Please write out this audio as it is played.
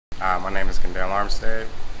My name is Kendael Armstead.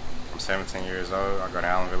 I'm 17 years old. I go to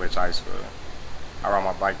Allen Village High School. I ride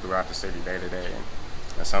my bike throughout the city day to day.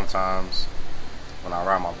 And sometimes when I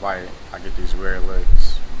ride my bike, I get these weird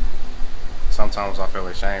looks. Sometimes I feel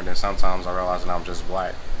ashamed, and sometimes I realize that I'm just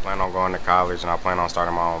black. I plan on going to college, and I plan on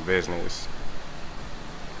starting my own business.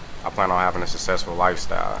 I plan on having a successful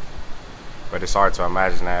lifestyle. But it's hard to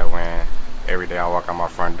imagine that when every day I walk out my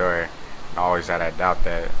front door, I always had that doubt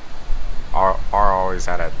that, or always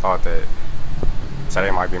had that thought that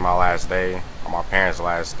today might be my last day, or my parents'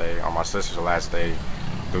 last day, or my sister's last day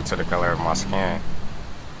due to the color of my skin.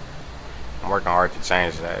 I'm working hard to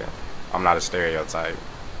change that. I'm not a stereotype.